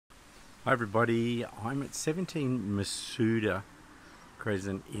Hi everybody, I'm at 17 Masuda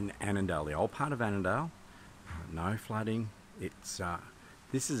Crescent in Annandale, the old part of Annandale. No flooding.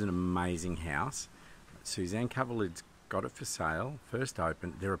 This is an amazing house. Suzanne Coverlid's got it for sale. First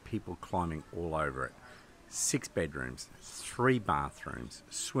opened, there are people climbing all over it. 6 bedrooms, 3 bathrooms,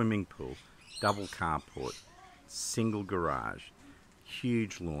 swimming pool, double carport, single garage,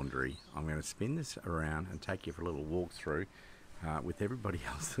 huge laundry. I'm going to spin this around and take you for a little walk through with everybody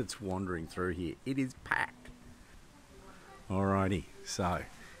else that's wandering through here. It is packed. Alrighty, so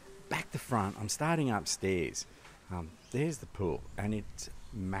back to front. I'm starting upstairs. There's the pool, and it's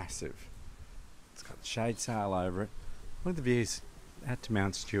massive. It's got shade sail over it. Look at the views out to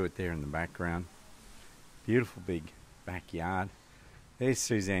Mount Stewart there in the background. Beautiful big backyard. There's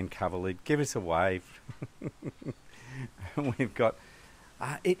Suzanne Coverlid. Give us a wave. We've got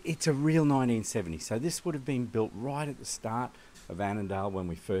it's a real 1970. So this would have been built right at the start of Annandale when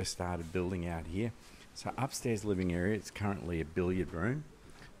we first started building out here. So upstairs living area, it's currently a billiard room.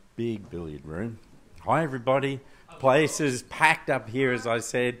 Big billiard room. Hi everybody. Place is packed up here, as I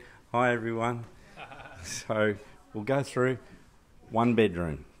said. Hi everyone. So we'll go through 1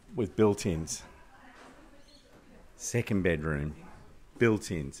 bedroom with built-ins. 2nd bedroom,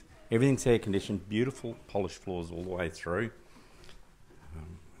 built-ins. Everything's air conditioned, beautiful polished floors all the way through.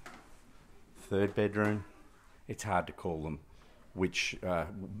 3rd bedroom, it's hard to call them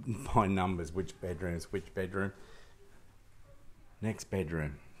by numbers, which bedroom is which bedroom. Next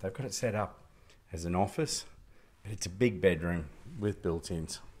bedroom, they've got it set up as an office, but it's a big bedroom with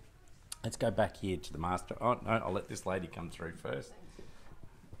built-ins. Let's go back here to the master. Oh no, I'll let this lady come through first.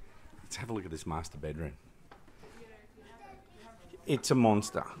 Let's have a look at this master bedroom. It's a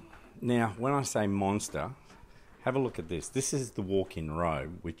monster. Now, when I say monster, have a look at this. This is the walk-in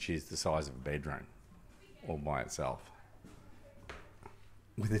robe, which is the size of a bedroom all by itself,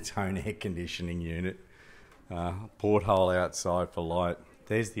 with its own air conditioning unit, porthole outside for light.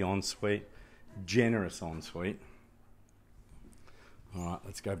 There's the ensuite, generous ensuite. All right,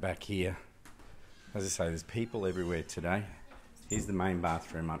 let's go back here. As I say, there's people everywhere today. Here's the main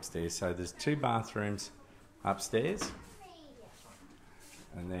bathroom upstairs. So there's 2 bathrooms upstairs.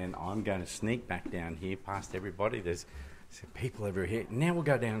 And then I'm going to sneak back down here past everybody. There's people over here. Now we'll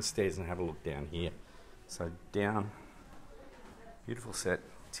go downstairs and have a look down here. So down, beautiful set,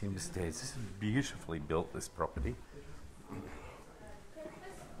 timber stairs. This is beautifully built, this property.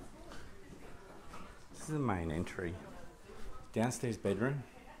 This is the main entry. Downstairs bedroom.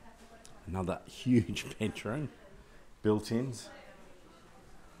 Another huge bedroom. Built-ins.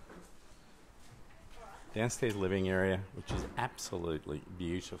 Downstairs living area, which is absolutely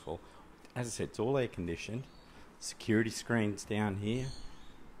beautiful. As I said, it's all air conditioned. Security screens down here.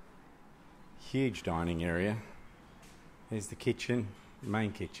 Huge dining area. There's the kitchen,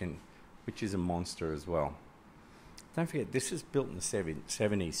 main kitchen, which is a monster as well. Don't forget, this is built in the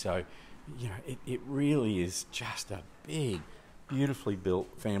 70s, so you know it really is just a big, beautifully built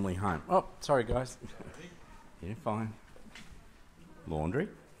family home. Oh, sorry guys. Yeah, fine. Laundry.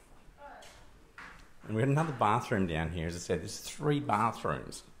 And we've got another bathroom down here. As I said, there's 3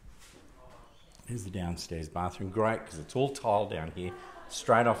 bathrooms. Here's the downstairs bathroom. Great, because it's all tiled down here,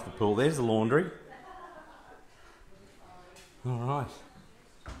 straight off the pool. There's the laundry. All right.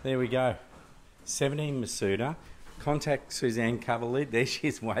 There we go. 17 Masuda. Contact Suzanne Coverlid. There she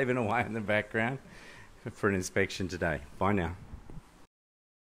is waving away in the background for an inspection today. Bye now.